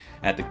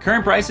At the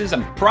current prices,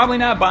 I'm probably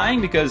not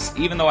buying because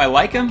even though I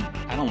like him,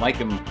 I don't like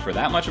him for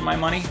that much of my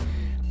money.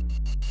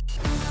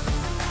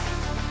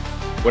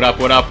 What up,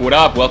 what up, what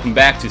up? Welcome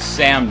back to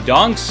Sam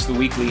Dunks, the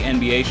weekly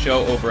NBA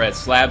show over at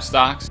Slab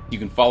Stocks. You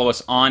can follow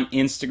us on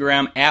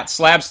Instagram at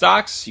Slab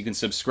Stocks. You can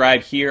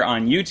subscribe here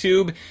on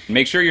YouTube.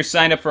 Make sure you're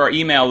signed up for our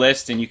email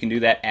list, and you can do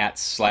that at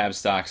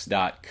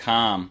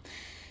slabstocks.com.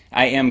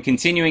 I am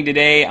continuing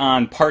today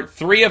on part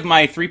 3 of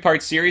my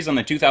 3-part series on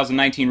the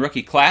 2019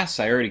 rookie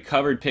class. I already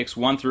covered picks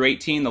 1 through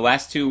 18 the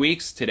last 2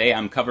 weeks. Today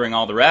I'm covering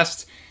all the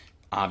rest.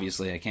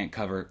 Obviously, I can't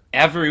cover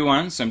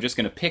everyone, so I'm just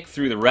going to pick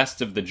through the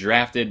rest of the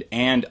drafted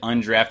and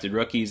undrafted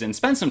rookies and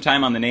spend some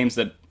time on the names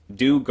that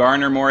do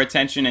garner more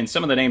attention and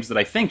some of the names that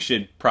I think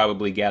should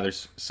probably gather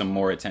some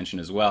more attention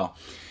as well.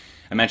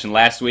 I mentioned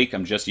last week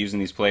I'm just using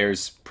these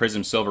players'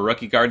 Prism Silver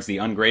rookie cards, the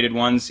ungraded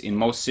ones, in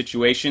most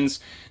situations.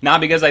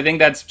 Not because I think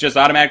that's just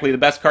automatically the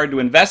best card to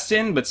invest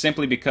in, but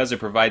simply because it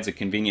provides a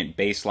convenient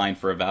baseline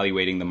for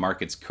evaluating the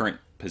market's current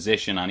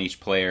position on each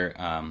player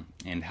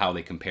and how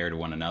they compare to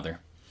one another.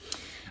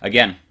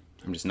 Again,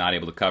 I'm just not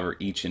able to cover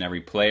each and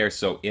every player,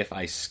 so if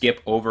I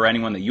skip over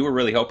anyone that you were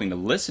really hoping to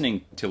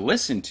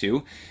listen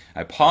to,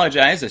 I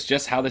apologize. That's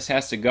just how this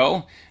has to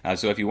go.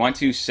 So if you want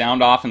to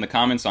sound off in the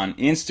comments on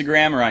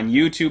Instagram or on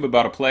YouTube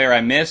about a player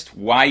I missed,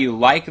 why you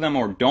like them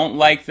or don't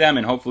like them,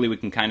 and hopefully we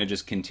can kind of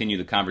just continue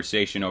the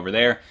conversation over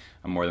there,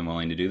 I'm more than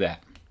willing to do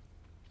that.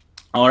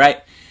 All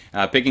right.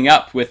 Picking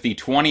up with the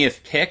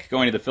 20th pick,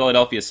 going to the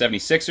Philadelphia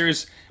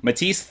 76ers,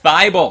 Matisse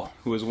Thybulle,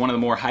 who was one of the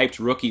more hyped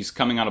rookies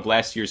coming out of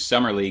last year's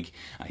Summer League.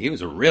 He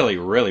was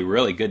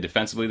really good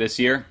defensively this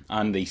year,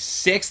 on the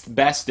 6th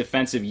best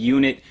defensive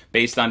unit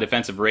based on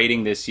defensive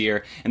rating this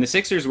year, and the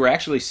Sixers were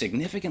actually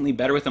significantly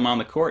better with him on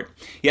the court.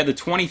 He had the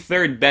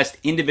 23rd best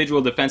individual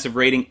defensive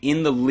rating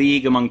in the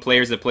league among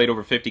players that played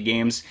over 50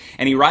 games,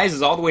 and he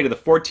rises all the way to the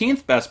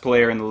 14th best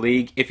player in the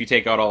league if you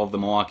take out all of the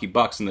Milwaukee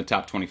Bucks in the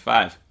top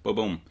 25.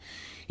 Boom.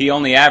 He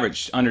only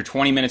averaged under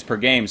 20 minutes per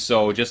game,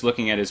 so just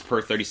looking at his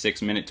per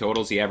 36-minute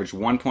totals, he averaged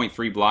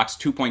 1.3 blocks,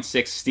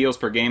 2.6 steals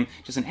per game,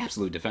 just an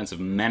absolute defensive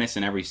menace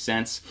in every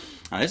sense.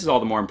 This is all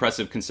the more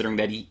impressive considering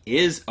that he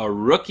is a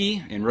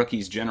rookie, and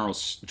rookies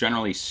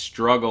generally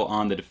struggle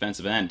on the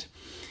defensive end.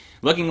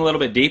 Looking a little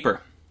bit deeper,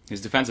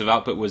 his defensive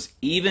output was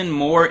even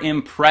more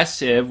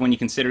impressive when you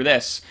consider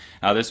this.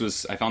 I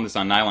found this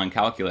on Nylon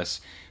Calculus.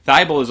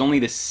 Thybulle is only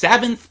the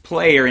 7th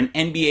player in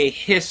NBA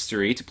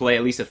history to play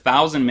at least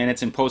 1,000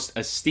 minutes and post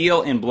a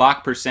steal and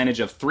block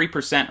percentage of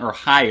 3% or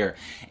higher.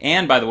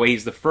 And, by the way,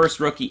 he's the first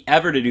rookie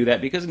ever to do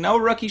that because no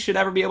rookie should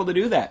ever be able to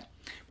do that.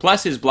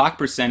 Plus, his block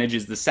percentage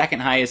is the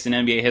 2nd highest in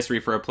NBA history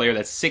for a player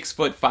that's 6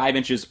 foot 5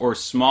 inches or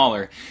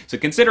smaller. So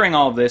considering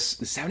all of this,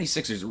 the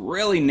 76ers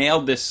really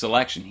nailed this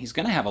selection. He's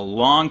going to have a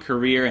long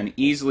career and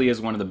easily is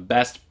one of the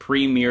best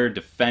premier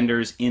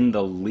defenders in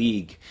the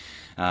league.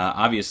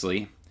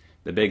 Obviously,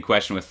 the big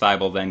question with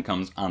Thybulle then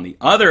comes on the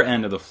other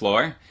end of the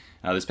floor.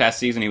 This past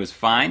season he was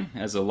fine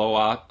as a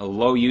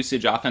low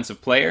usage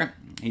offensive player.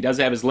 He does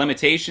have his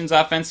limitations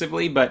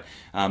offensively, but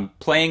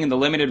playing in the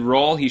limited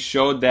role, he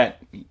showed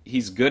that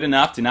he's good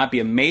enough to not be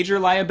a major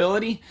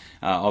liability,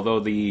 although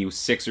the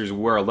Sixers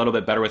were a little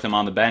bit better with him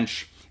on the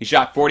bench. He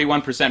shot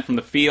 41% from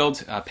the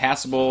field,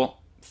 passable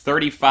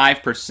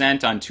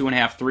 35% on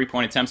 2.5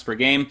 3-point attempts per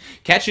game.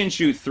 Catch and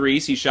shoot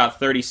threes, he shot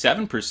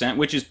 37%,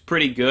 which is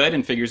pretty good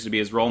and figures to be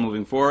his role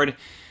moving forward.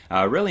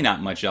 Really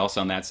not much else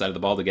on that side of the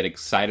ball to get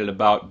excited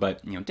about,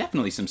 but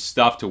definitely some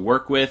stuff to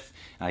work with.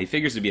 He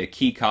figures to be a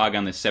key cog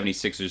on the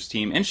 76ers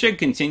team and should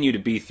continue to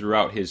be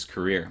throughout his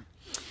career.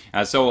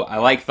 So I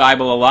like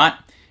Thybulle a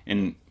lot,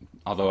 and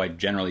although I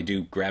generally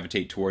do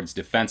gravitate towards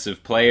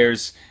defensive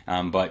players,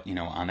 but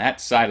on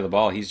that side of the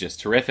ball, he's just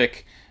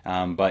terrific.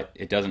 But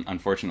it doesn't,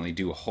 unfortunately,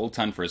 do a whole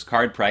ton for his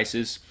card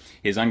prices.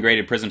 His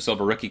ungraded Prism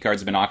Silver rookie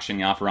cards have been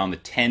auctioning off around the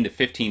 $10 to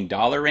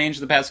 $15 range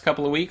the past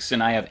couple of weeks,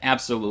 and I have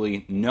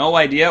absolutely no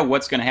idea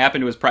what's going to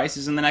happen to his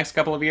prices in the next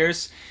couple of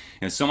years.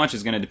 And so much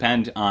is going to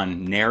depend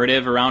on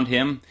narrative around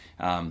him.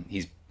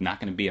 He's not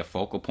going to be a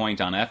focal point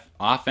on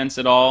offense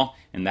at all,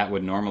 and that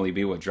would normally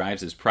be what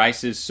drives his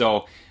prices.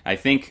 So I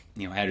think,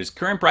 at his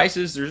current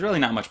prices, there's really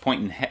not much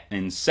point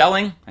in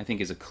selling. I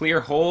think is a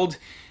clear hold,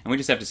 and we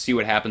just have to see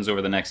what happens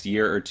over the next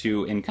year or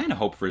two and kind of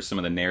hope for some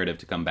of the narrative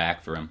to come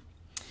back for him.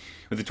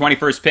 With the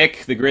 21st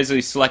pick, the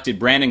Grizzlies selected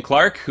Brandon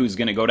Clarke, who's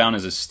going to go down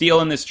as a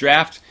steal in this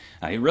draft.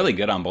 He's really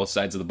good on both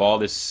sides of the ball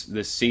this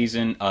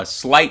season. A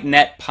slight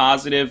net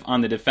positive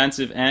on the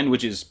defensive end,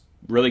 which is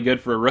really good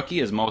for a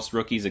rookie, as most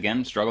rookies,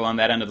 again, struggle on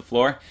that end of the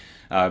floor.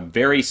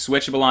 Very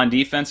switchable on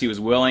defense. He was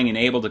willing and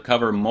able to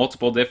cover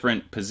multiple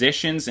different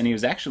positions, and he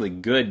was actually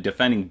good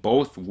defending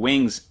both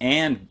wings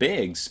and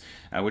bigs,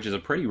 which is a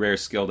pretty rare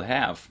skill to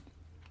have.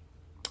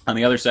 On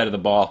the other side of the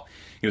ball,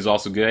 he was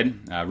also good,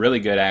 really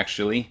good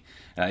actually.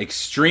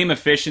 Extreme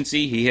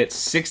efficiency. He hit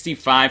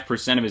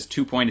 65% of his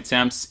 2-point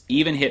attempts,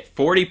 even hit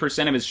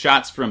 40% of his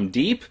shots from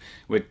deep,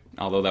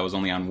 although that was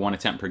only on 1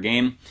 attempt per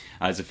game.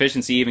 His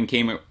efficiency even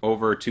came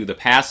over to the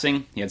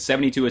passing. He had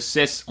 72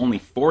 assists, only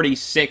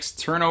 46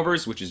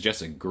 turnovers, which is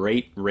just a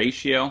great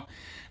ratio.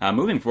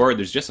 Moving forward,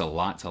 there's just a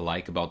lot to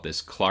like about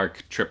this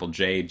Clark, Triple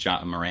J,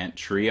 John Morant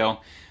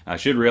trio.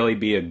 Should really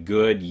be a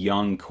good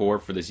young core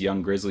for this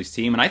young Grizzlies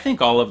team, and I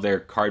think all of their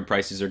card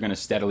prices are going to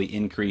steadily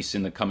increase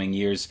in the coming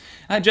years,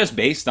 just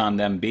based on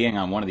them being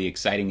on one of the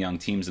exciting young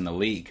teams in the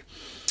league.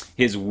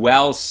 His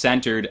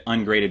well-centered,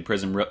 ungraded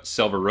Prism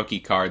Silver rookie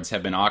cards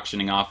have been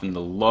auctioning off in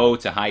the low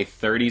to high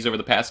 30s over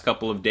the past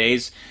couple of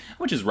days,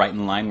 which is right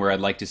in line where I'd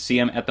like to see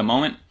him at the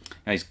moment.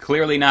 Now, he's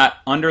clearly not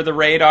under the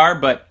radar,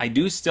 but I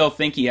do still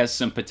think he has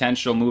some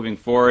potential moving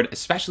forward,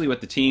 especially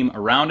with the team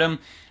around him.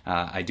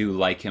 I do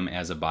like him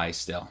as a buy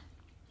still.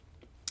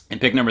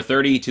 And pick number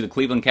 30 to the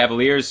Cleveland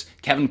Cavaliers,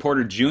 Kevin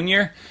Porter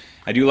Jr.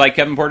 I do like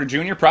Kevin Porter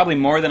Jr. probably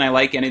more than I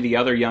like any of the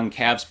other young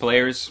Cavs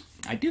players.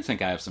 I do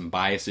think I have some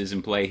biases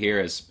in play here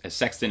as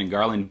Sexton and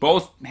Garland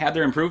both had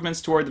their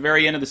improvements toward the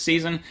very end of the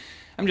season.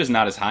 I'm just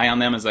not as high on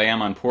them as I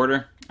am on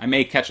Porter. I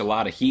may catch a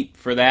lot of heat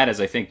for that,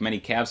 as I think many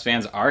Cavs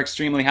fans are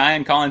extremely high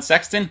on Colin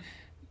Sexton.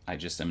 I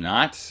just am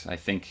not. I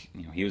think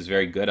he was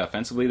very good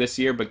offensively this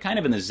year, but kind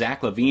of in the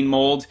Zach LaVine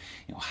mold,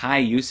 high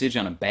usage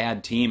on a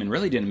bad team, and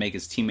really didn't make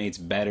his teammates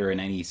better in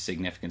any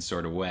significant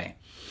sort of way.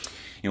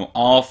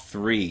 All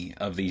three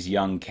of these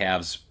young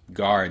Cavs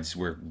guards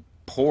were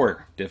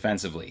poor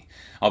defensively.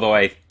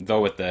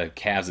 Though with the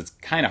Cavs, it's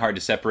kind of hard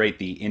to separate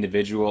the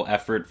individual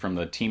effort from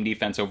the team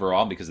defense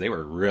overall because they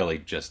were really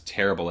just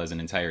terrible as an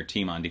entire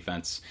team on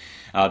defense.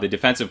 The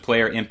defensive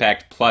player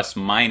impact plus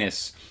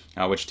minus,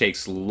 which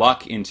takes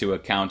luck into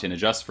account and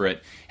adjusts for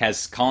it,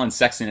 has Colin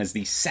Sexton as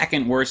the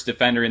second worst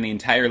defender in the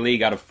entire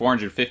league out of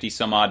 450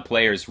 some odd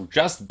players,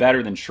 just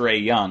better than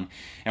Trae Young.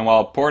 And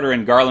while Porter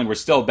and Garland were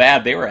still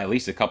bad, they were at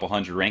least a couple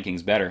hundred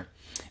rankings better.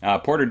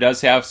 Porter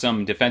does have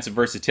some defensive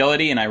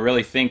versatility, and I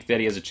really think that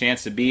he has a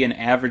chance to be an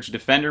average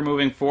defender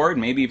moving forward,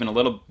 maybe even a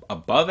little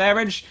above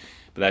average,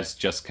 but that's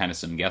just kind of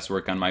some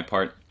guesswork on my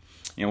part.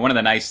 One of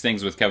the nice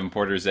things with Kevin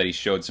Porter is that he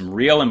showed some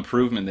real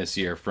improvement this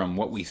year from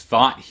what we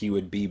thought he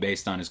would be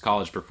based on his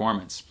college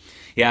performance.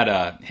 He had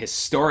a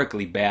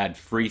historically bad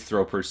free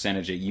throw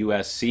percentage at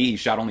USC. He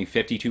shot only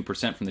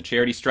 52% from the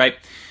charity stripe.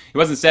 He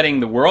wasn't setting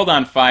the world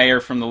on fire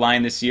from the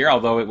line this year,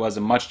 although it was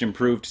a much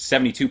improved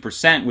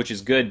 72%, which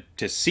is good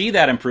to see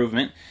that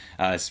improvement,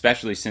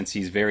 especially since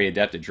he's very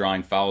adept at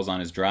drawing fouls on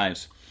his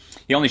drives.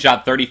 He only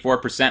shot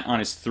 34% on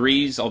his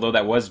threes, although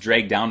that was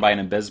dragged down by an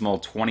abysmal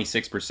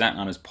 26%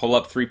 on his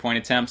pull-up three-point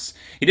attempts.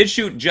 He did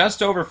shoot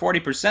just over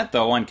 40%,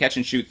 though, on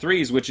catch-and-shoot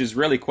threes, which is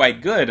really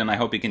quite good, and I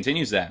hope he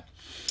continues that.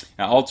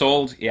 All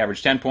told, he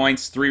averaged 10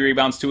 points, 3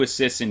 rebounds, 2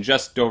 assists in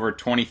just over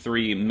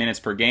 23 minutes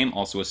per game,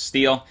 also a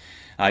steal.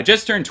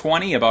 Just turned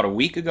 20 about a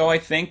week ago, I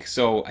think,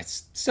 so I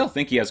still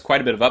think he has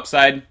quite a bit of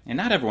upside, and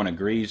not everyone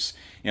agrees.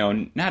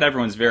 Not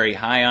everyone's very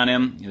high on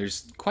him.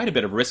 There's quite a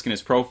bit of risk in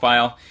his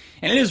profile,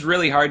 and it is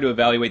really hard to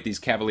evaluate these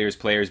Cavaliers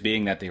players,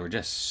 being that they were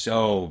just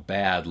so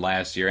bad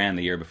last year and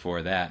the year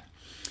before that.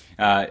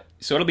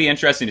 So it'll be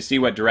interesting to see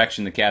what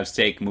direction the Cavs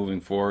take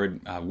moving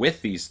forward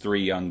with these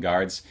three young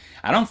guards.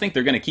 I don't think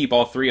they're going to keep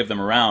all three of them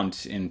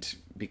around,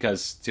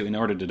 because in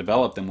order to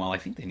develop them well, I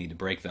think they need to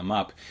break them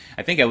up.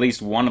 I think at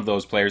least one of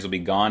those players will be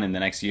gone in the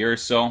next year or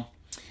so.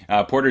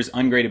 Porter's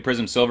ungraded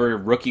Prism Silver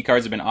rookie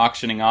cards have been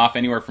auctioning off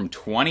anywhere from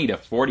 $20 to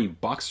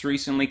 $40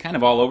 recently, kind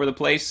of all over the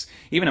place.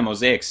 Even a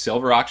Mosaic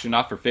Silver auctioned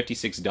off for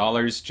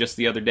 $56 just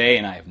the other day,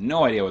 and I have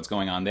no idea what's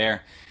going on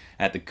there.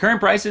 At the current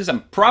prices,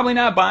 I'm probably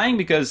not buying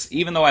because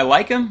even though I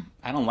like him,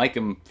 I don't like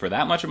him for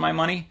that much of my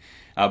money.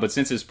 But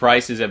since his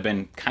prices have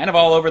been kind of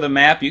all over the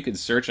map, you could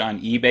search on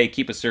eBay,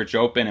 keep a search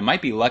open, and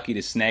might be lucky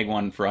to snag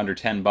one for under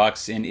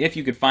 $10. And if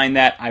you could find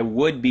that, I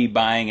would be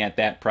buying at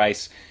that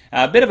price.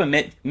 A bit of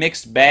a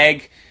mixed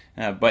bag,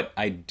 but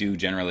I do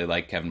generally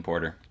like Kevin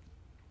Porter.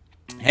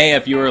 Hey,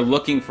 if you're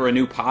looking for a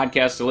new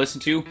podcast to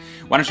listen to,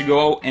 why don't you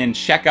go and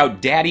check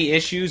out Daddy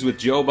Issues with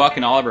Joe Buck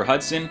and Oliver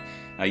Hudson.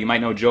 You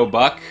might know Joe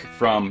Buck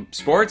from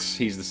sports.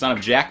 He's the son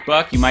of Jack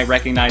Buck. You might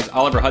recognize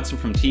Oliver Hudson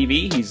from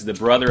TV. He's the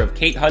brother of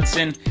Kate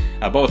Hudson.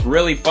 Both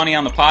really funny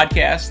on the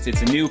podcast.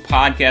 It's a new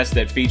podcast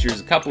that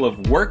features a couple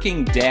of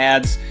working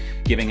dads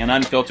giving an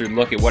unfiltered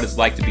look at what it's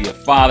like to be a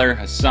father,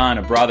 a son,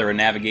 a brother, and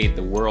navigate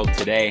the world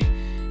today.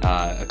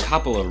 A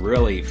couple of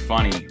really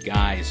funny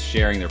guys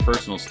sharing their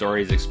personal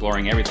stories,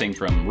 exploring everything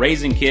from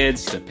raising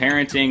kids to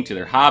parenting to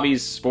their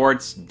hobbies,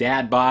 sports,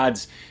 dad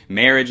bods,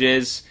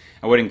 marriages.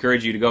 I would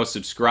encourage you to go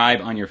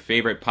subscribe on your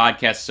favorite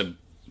podcast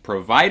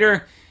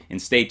provider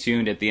and stay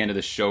tuned at the end of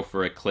the show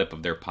for a clip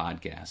of their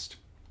podcast.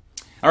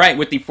 All right,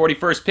 with the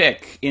 41st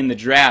pick in the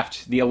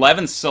draft, the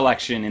 11th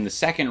selection in the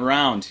second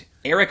round,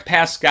 Eric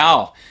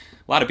Paschall.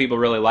 A lot of people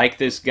really like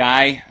this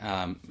guy,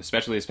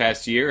 especially this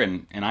past year,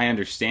 and I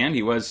understand.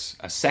 He was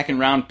a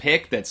second-round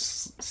pick that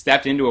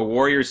stepped into a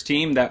Warriors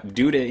team that,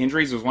 due to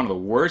injuries, was one of the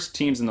worst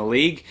teams in the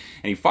league,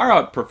 and he far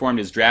outperformed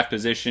his draft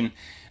position.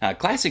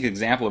 Classic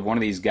example of one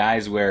of these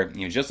guys where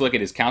just look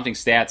at his counting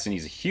stats, and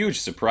he's a huge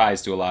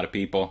surprise to a lot of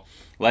people.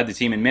 Led the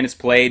team in minutes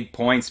played,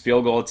 points,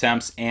 field goal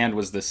attempts, and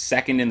was the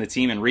second in the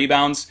team in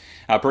rebounds.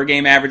 Per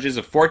game averages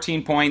of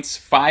 14 points,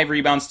 5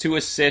 rebounds, 2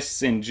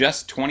 assists in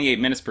just 28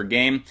 minutes per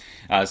game.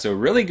 So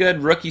really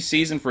good rookie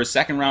season for a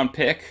second-round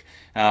pick.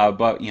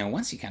 But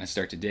once you kind of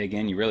start to dig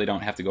in, you really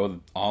don't have to go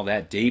all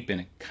that deep,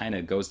 and it kind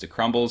of goes to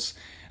crumbles.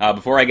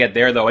 Before I get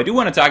there, though, I do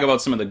want to talk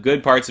about some of the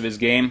good parts of his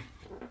game.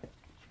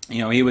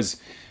 He was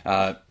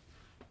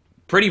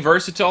pretty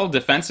versatile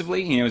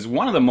defensively. He was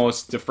one of the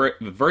most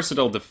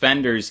versatile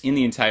defenders in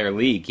the entire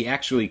league. He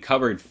actually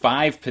covered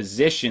 5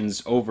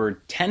 positions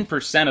over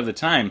 10% of the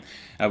time,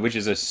 which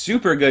is a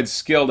super good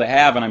skill to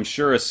have, and I'm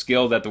sure a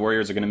skill that the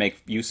Warriors are going to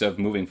make use of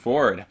moving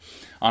forward.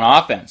 On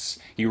offense,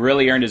 he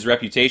really earned his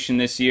reputation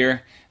this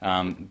year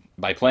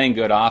by playing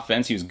good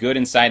offense. He was good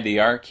inside the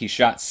arc. He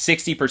shot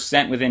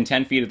 60% within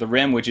 10 feet of the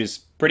rim, which is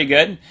pretty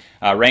good.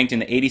 Ranked in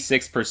the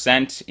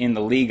 86% in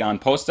the league on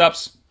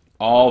post-ups.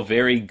 All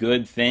very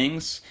good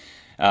things.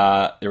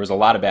 There was a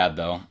lot of bad,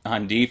 though.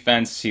 On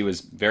defense, he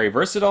was very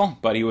versatile,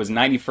 but he was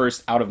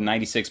 91st out of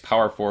 96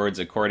 power forwards,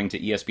 according to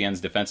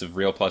ESPN's Defensive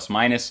Real Plus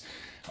Minus.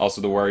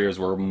 Also, the Warriors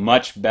were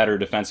much better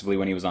defensively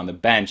when he was on the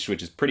bench,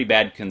 which is pretty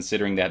bad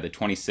considering they had the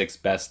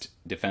 26th best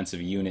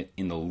defensive unit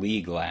in the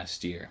league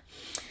last year.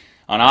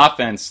 On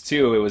offense,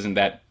 too, it wasn't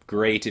that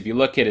great. If you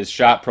look at his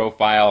shot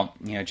profile,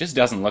 it just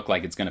doesn't look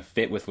like it's going to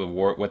fit with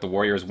what the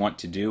Warriors want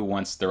to do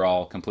once they're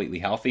all completely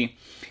healthy.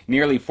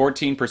 Nearly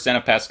 14%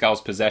 of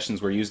Pascal's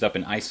possessions were used up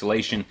in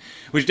isolation,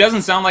 which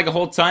doesn't sound like a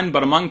whole ton,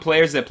 but among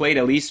players that played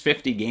at least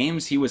 50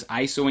 games, he was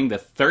ISOing the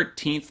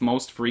 13th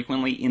most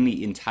frequently in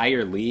the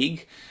entire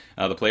league.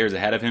 The players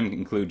ahead of him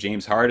include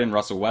James Harden,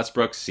 Russell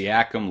Westbrook,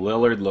 Siakam,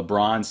 Lillard,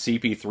 LeBron,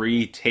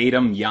 CP3,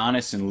 Tatum,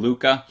 Giannis, and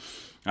Luka.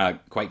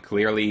 Quite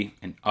clearly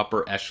an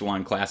upper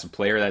echelon class of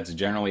player that's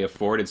generally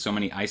afforded so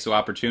many ISO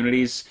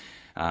opportunities.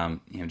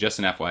 Just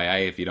an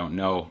FYI, if you don't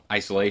know,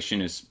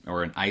 isolation is,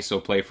 or an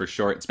ISO play for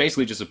short, it's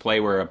basically just a play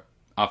where an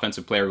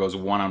offensive player goes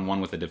one-on-one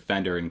with a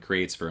defender and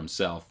creates for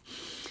himself.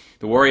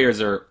 The Warriors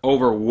are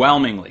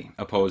overwhelmingly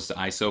opposed to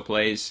ISO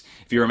plays.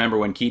 If you remember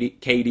when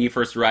KD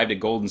first arrived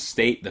at Golden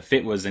State, the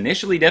fit was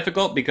initially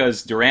difficult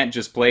because Durant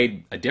just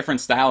played a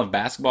different style of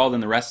basketball than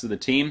the rest of the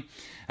team.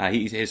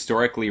 He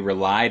historically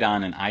relied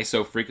on an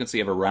ISO frequency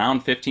of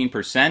around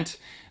 15%.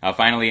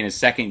 Finally, in his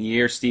second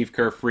year, Steve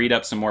Kerr freed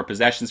up some more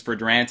possessions for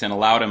Durant and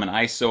allowed him an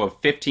ISO of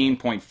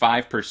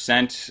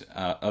 15.5%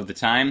 of the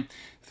time.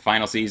 The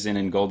final season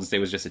in Golden State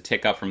was just a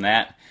tick up from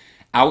that.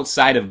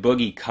 Outside of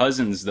Boogie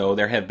Cousins, though,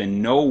 there have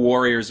been no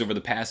Warriors over the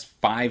past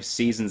 5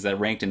 seasons that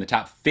ranked in the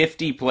top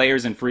 50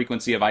 players in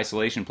frequency of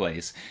isolation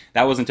plays.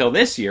 That was until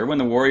this year when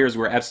the Warriors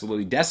were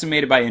absolutely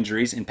decimated by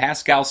injuries and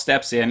Pascal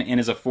steps in and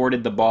is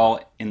afforded the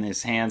ball in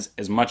his hands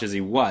as much as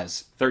he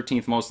was,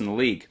 13th most in the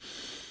league.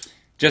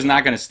 Just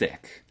not going to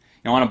stick.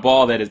 On a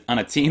ball that is on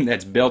a team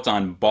that's built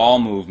on ball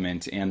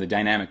movement and the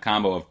dynamic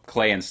combo of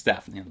Clay and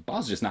Steph, the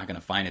ball's just not going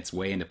to find its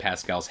way into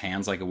Pascal's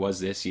hands like it was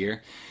this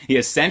year. He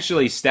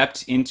essentially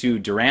stepped into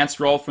Durant's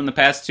role from the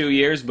past 2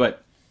 years,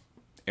 but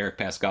Eric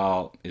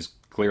Pascal is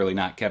clearly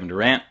not Kevin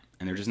Durant,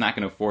 and they're just not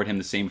going to afford him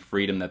the same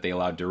freedom that they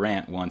allowed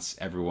Durant once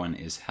everyone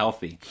is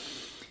healthy.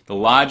 The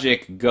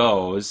logic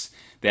goes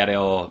that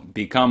he'll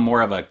become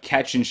more of a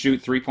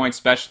catch-and-shoot three-point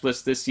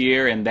specialist this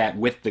year, and that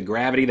with the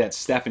gravity that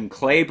Steph and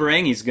Clay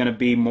bring, he's going to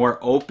be more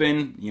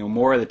open,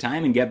 more of the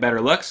time and get better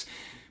looks.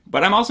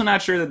 But I'm also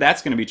not sure that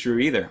that's going to be true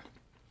either.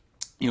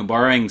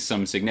 Barring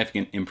some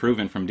significant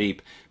improvement from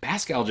deep,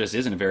 Pascal just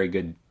isn't a very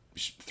good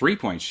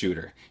three-point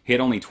shooter. He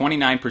hit only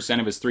 29%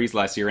 of his threes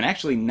last year, and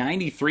actually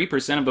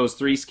 93% of those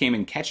threes came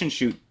in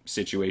catch-and-shoot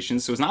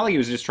situations, so it's not like he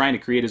was just trying to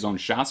create his own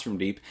shots from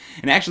deep.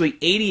 And actually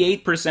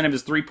 88% of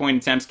his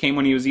three-point attempts came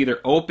when he was either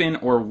open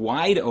or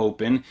wide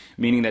open,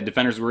 meaning that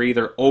defenders were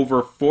either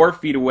over 4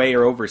 feet away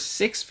or over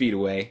 6 feet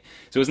away.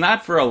 So it's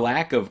not for a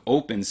lack of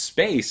open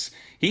space.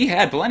 He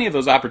had plenty of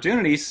those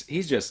opportunities.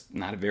 He's just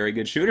not a very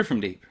good shooter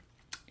from deep.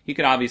 He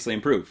could obviously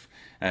improve.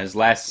 His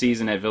last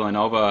season at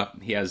Villanova,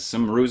 he has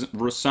some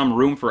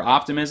room for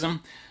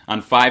optimism.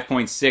 On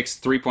 5.6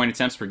 three-point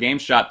attempts per game,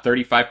 shot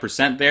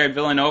 35% there at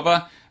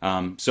Villanova.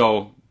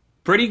 So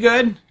pretty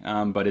good,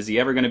 but is he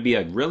ever going to be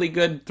a really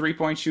good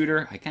three-point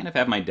shooter? I kind of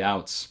have my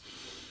doubts.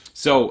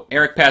 So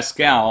Eric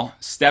Pascal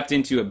stepped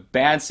into a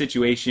bad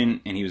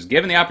situation, and he was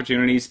given the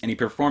opportunities, and he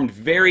performed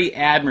very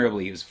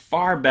admirably. He was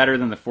far better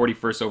than the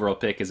 41st overall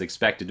pick is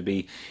expected to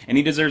be, and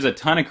he deserves a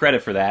ton of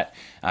credit for that.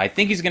 I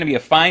think he's going to be a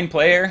fine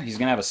player. He's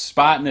going to have a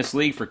spot in this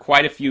league for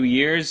quite a few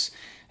years.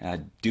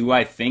 Do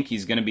I think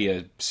he's going to be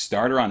a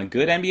starter on a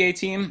good NBA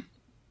team?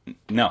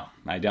 No,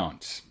 I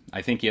don't.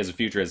 I think he has a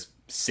future as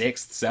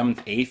 6th,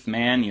 7th, 8th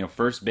man,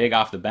 first big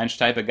off the bench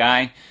type of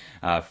guy.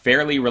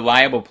 Fairly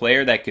reliable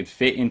player that could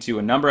fit into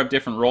a number of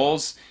different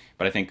roles,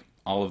 but I think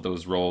all of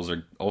those roles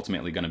are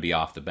ultimately going to be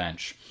off the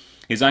bench.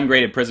 His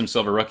ungraded Prism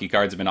Silver rookie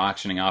cards have been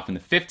auctioning off in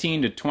the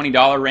 $15 to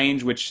 $20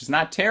 range, which is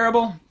not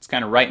terrible. It's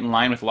kind of right in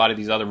line with a lot of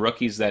these other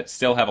rookies that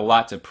still have a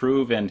lot to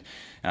prove, and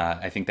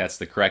I think that's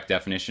the correct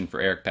definition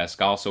for Eric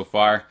Pascal so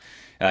far.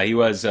 He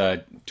was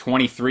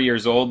 23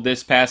 years old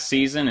this past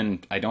season,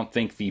 and I don't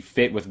think the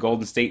fit with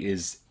Golden State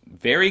is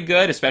very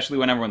good, especially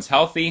when everyone's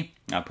healthy.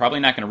 Probably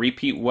not going to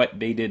repeat what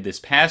they did this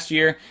past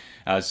year.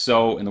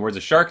 So, in the words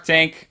of Shark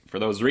Tank, for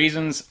those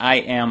reasons, I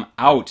am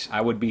out.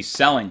 I would be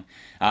selling.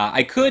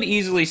 I could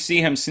easily see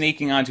him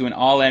sneaking onto an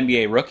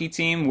All-NBA rookie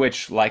team,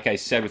 which, like I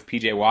said with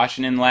PJ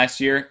Washington last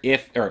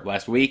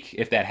week,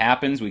 if that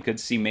happens, we could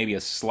see maybe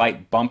a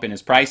slight bump in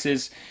his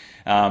prices.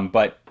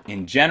 But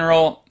in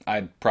general,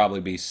 I'd probably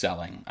be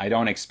selling. I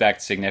don't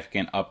expect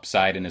significant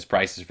upside in his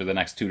prices for the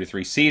next 2 to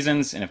 3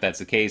 seasons, and if that's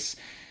the case,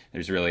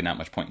 there's really not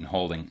much point in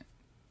holding.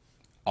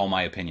 All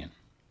my opinion.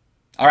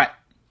 All right,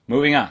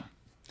 moving on.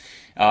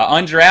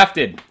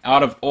 Undrafted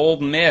out of Ole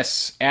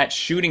Miss at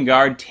shooting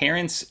guard,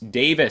 Terrence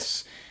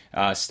Davis.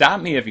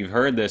 Stop me if you've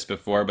heard this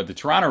before, but the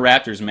Toronto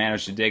Raptors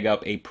managed to dig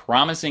up a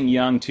promising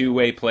young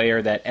two-way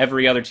player that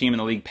every other team in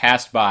the league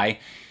passed by,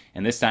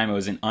 and this time it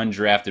was an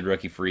undrafted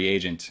rookie free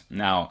agent.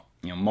 Now,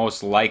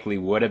 most likely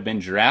would have been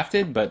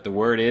drafted, but the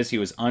word is he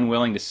was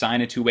unwilling to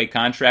sign a two-way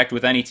contract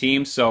with any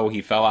team, so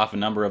he fell off a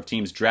number of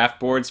teams' draft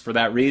boards for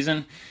that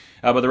reason.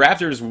 But the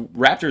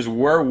Raptors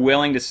were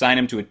willing to sign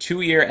him to a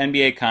 2-year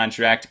NBA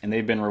contract, and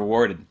they've been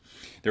rewarded.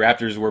 The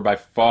Raptors were by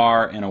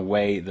far and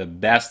away the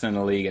best in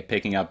the league at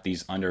picking up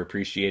these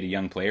underappreciated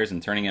young players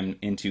and turning them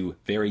into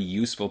very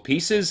useful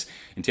pieces,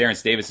 and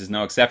Terrence Davis is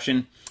no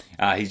exception.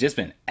 He's just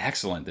been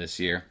excellent this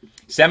year.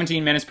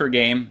 17 minutes per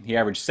game. He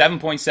averaged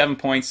 7.7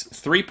 points,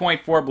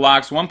 3.4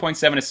 blocks,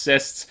 1.7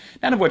 assists,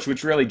 none of which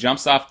really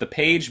jumps off the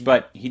page,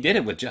 but he did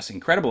it with just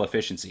incredible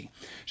efficiency.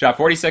 Shot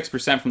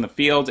 46% from the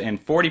field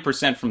and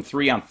 40% from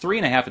 3 on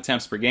 3.5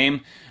 attempts per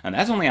game, and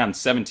that's only on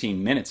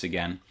 17 minutes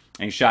again.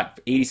 And he shot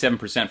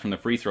 87% from the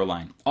free throw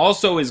line.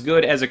 Also is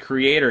good as a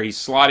creator. He's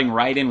slotting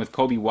right in with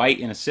Kobe White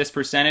in assist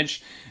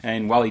percentage.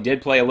 And while he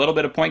did play a little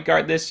bit of point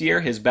guard this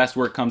year, his best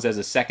work comes as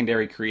a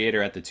secondary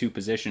creator at the 2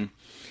 position.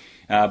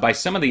 By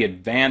some of the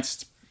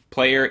advanced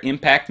player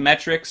impact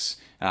metrics,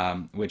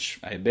 which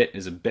I admit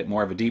is a bit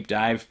more of a deep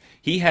dive,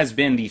 he has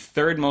been the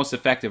 3rd most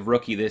effective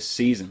rookie this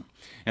season.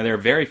 And there are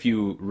very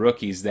few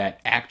rookies that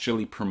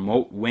actually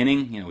promote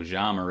winning.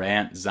 Ja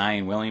Morant,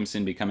 Zion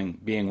Williamson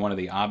being one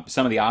of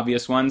some of the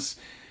obvious ones,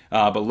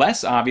 but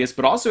less obvious,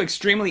 but also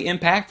extremely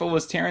impactful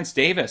was Terrence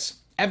Davis.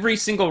 Every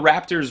single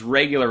Raptors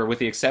regular, with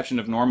the exception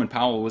of Norman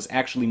Powell, was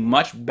actually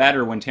much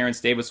better when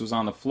Terrence Davis was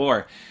on the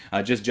floor,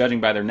 just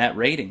judging by their net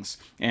ratings.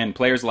 And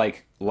players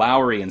like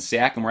Lowry and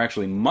Siakam were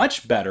actually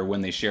much better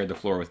when they shared the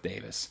floor with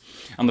Davis.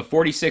 On the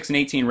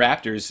 46-18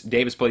 Raptors,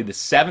 Davis played the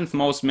 7th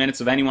most minutes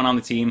of anyone on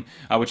the team,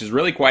 which is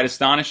really quite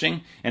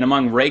astonishing. And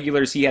among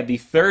regulars, he had the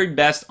 3rd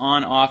best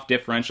on-off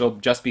differential,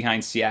 just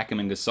behind Siakam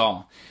and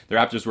Gasol. The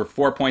Raptors were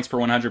 4 points per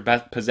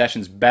 100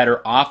 possessions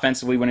better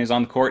offensively when he was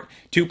on the court,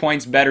 2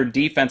 points better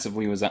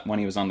defensively when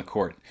he was on the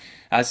court.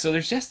 So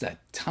there's just a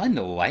ton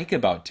to like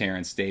about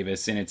Terrence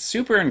Davis, and it's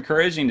super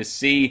encouraging to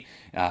see,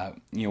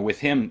 with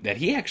him, that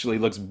he actually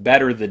looks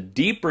better the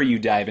deeper you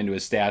dive into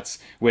his stats,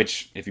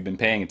 which, if you've been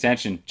paying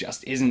attention,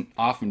 just isn't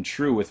often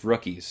true with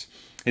rookies.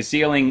 His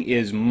ceiling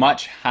is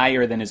much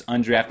higher than his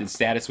undrafted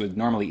status would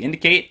normally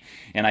indicate,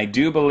 and I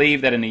do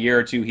believe that in a year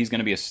or two he's going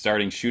to be a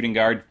starting shooting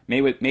guard,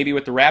 maybe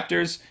with the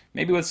Raptors,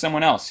 maybe with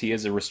someone else. He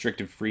is a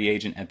restricted free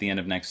agent at the end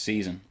of next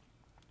season.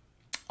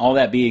 All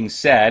that being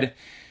said,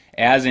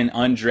 as an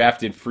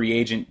undrafted free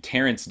agent,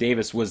 Terrence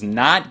Davis was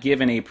not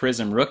given a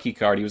Prism rookie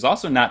card. He was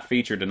also not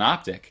featured in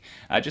Optic,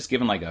 just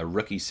given like a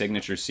rookie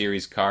signature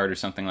series card or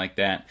something like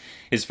that.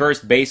 His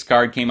first base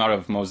card came out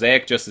of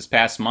Mosaic just this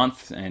past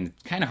month, and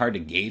kind of hard to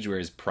gauge where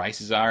his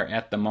prices are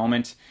at the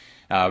moment.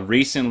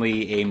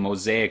 Recently, a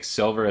Mosaic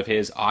Silver of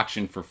his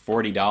auctioned for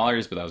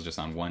 $40, but that was just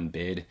on one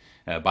bid.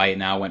 Buy It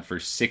Now went for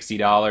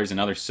 $60.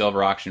 Another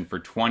Silver auction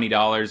for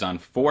 $20 on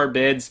 4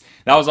 bids.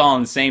 That was all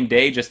on the same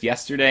day, just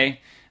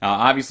yesterday.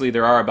 Obviously,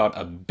 there are about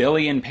 1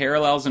 billion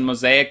parallels in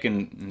Mosaic,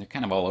 and they're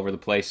kind of all over the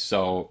place,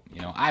 so,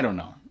 I don't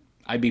know.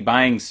 I'd be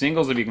buying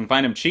singles if you can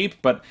find them cheap,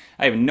 but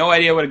I have no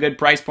idea what a good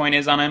price point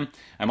is on him.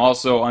 I'm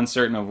also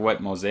uncertain of what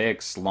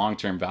Mosaic's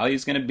long-term value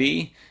is going to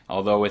be,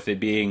 although with it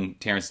being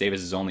Terrence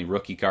Davis' only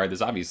rookie card,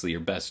 that's obviously your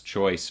best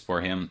choice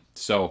for him.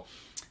 So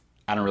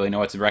I don't really know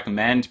what to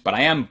recommend, but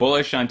I am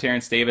bullish on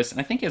Terrence Davis,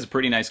 and I think he has a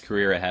pretty nice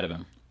career ahead of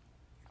him.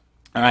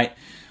 All right.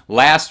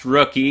 Last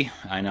rookie,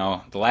 I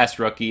know, the last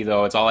rookie,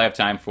 though, it's all I have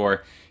time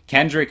for.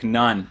 Kendrick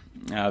Nunn.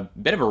 A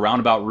bit of a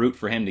roundabout route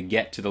for him to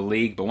get to the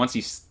league, but once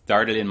he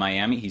started in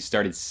Miami, he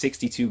started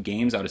 62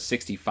 games out of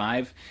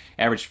 65,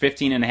 averaged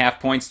 15.5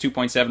 points,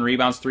 2.7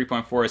 rebounds,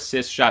 3.4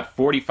 assists, shot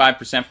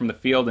 45% from the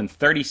field and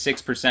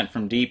 36%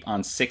 from deep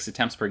on 6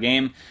 attempts per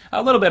game.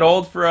 A little bit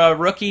old for a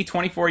rookie,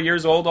 24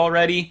 years old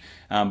already,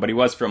 but he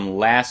was from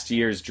last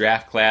year's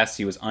draft class.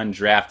 He was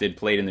undrafted,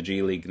 played in the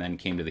G League, and then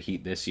came to the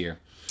Heat this year.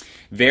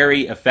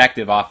 Very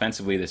effective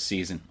offensively this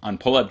season. On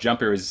pull-up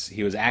jumpers,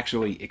 he was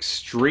actually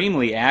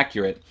extremely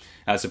accurate,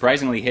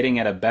 surprisingly hitting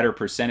at a better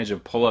percentage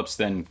of pull-ups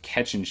than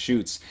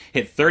catch-and-shoots.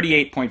 Hit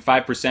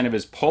 38.5% of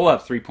his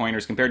pull-up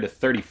three-pointers compared to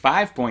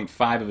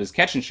 35.5% of his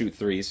catch-and-shoot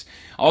threes.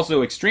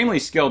 Also, extremely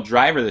skilled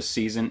driver this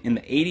season, in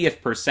the 80th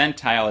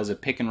percentile as a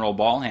pick-and-roll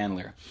ball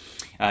handler.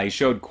 He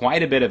showed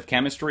quite a bit of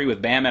chemistry with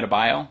Bam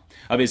Adebayo.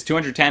 Of his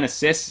 210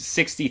 assists,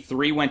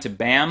 63 went to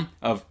Bam.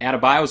 Of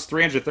Adebayo's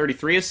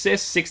 333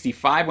 assists,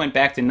 65 went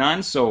back to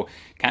Nunn, so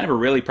kind of a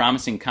really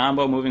promising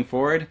combo moving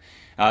forward.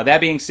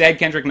 That being said,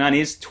 Kendrick Nunn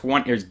is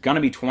going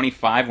to be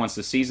 25 once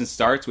the season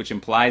starts, which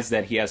implies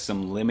that he has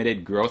some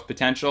limited growth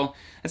potential.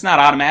 That's not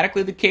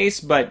automatically the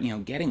case, but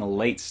getting a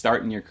late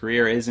start in your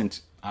career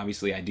isn't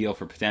obviously ideal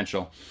for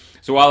potential.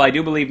 So while I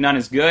do believe Nunn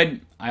is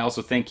good, I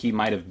also think he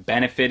might have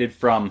benefited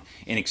from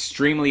an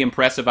extremely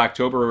impressive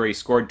October where he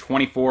scored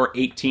 24,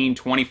 18,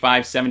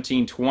 25,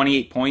 17,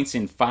 28 points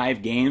in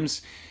 5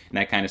 games. And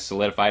that kind of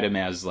solidified him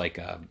as like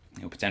a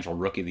potential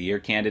Rookie of the Year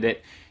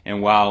candidate.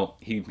 And while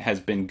he has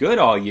been good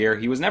all year,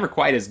 he was never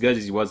quite as good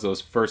as he was those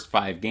first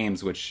 5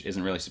 games, which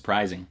isn't really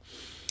surprising.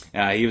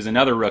 He was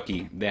another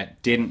rookie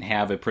that didn't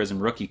have a Prism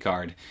rookie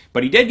card.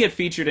 But he did get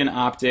featured in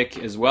Optic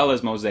as well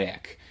as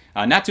Mosaic.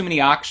 Not too many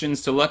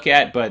auctions to look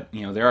at, but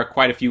there are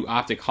quite a few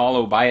Optic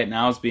Holo Buy It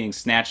Nows being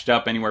snatched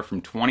up anywhere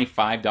from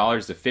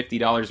 $25 to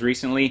 $50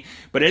 recently.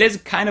 But it is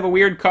kind of a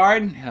weird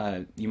card.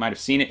 You might have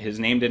seen it. His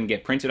name didn't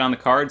get printed on the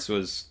card, so it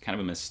was kind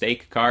of a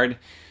mistake card.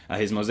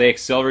 His Mosaic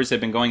Silvers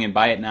have been going in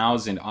Buy It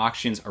Nows and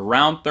auctions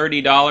around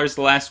 $30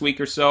 the last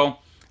week or so.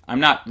 I'm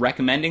not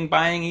recommending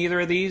buying either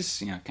of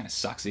these. It kind of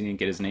sucks he didn't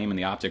get his name in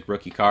the Optic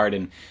rookie card,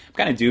 and I'm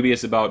kind of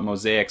dubious about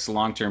Mosaic's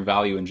long-term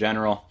value in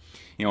general.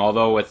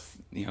 Although with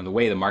the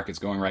way the market's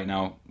going right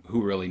now,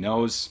 who really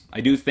knows?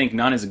 I do think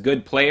Nunn is a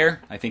good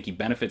player. I think he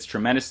benefits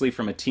tremendously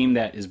from a team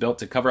that is built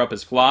to cover up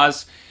his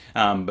flaws.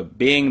 But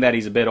being that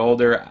he's a bit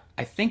older,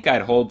 I think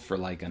I'd hold for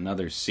like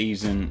another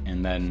season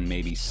and then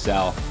maybe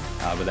sell.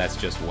 But that's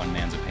just one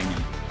man's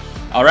opinion.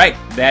 All right,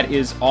 that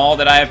is all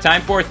that I have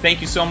time for.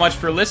 Thank you so much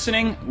for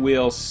listening.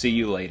 We'll see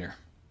you later.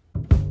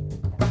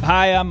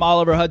 Hi, I'm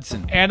Oliver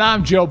Hudson. And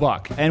I'm Joe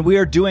Buck. And we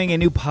are doing a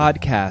new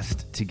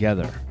podcast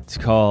together. It's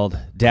called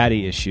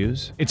Daddy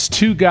Issues. It's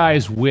 2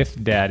 guys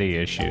with daddy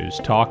issues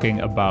talking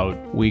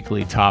about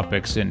weekly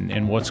topics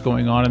and what's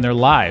going on in their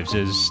lives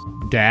as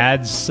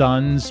dads,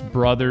 sons,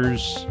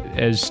 brothers,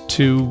 as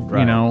 2,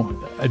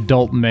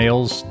 adult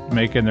males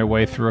making their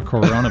way through a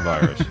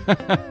coronavirus.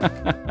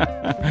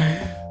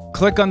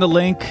 Click on the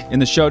link in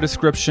the show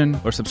description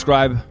or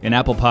subscribe in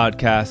Apple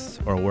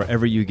Podcasts or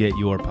wherever you get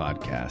your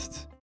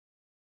podcasts.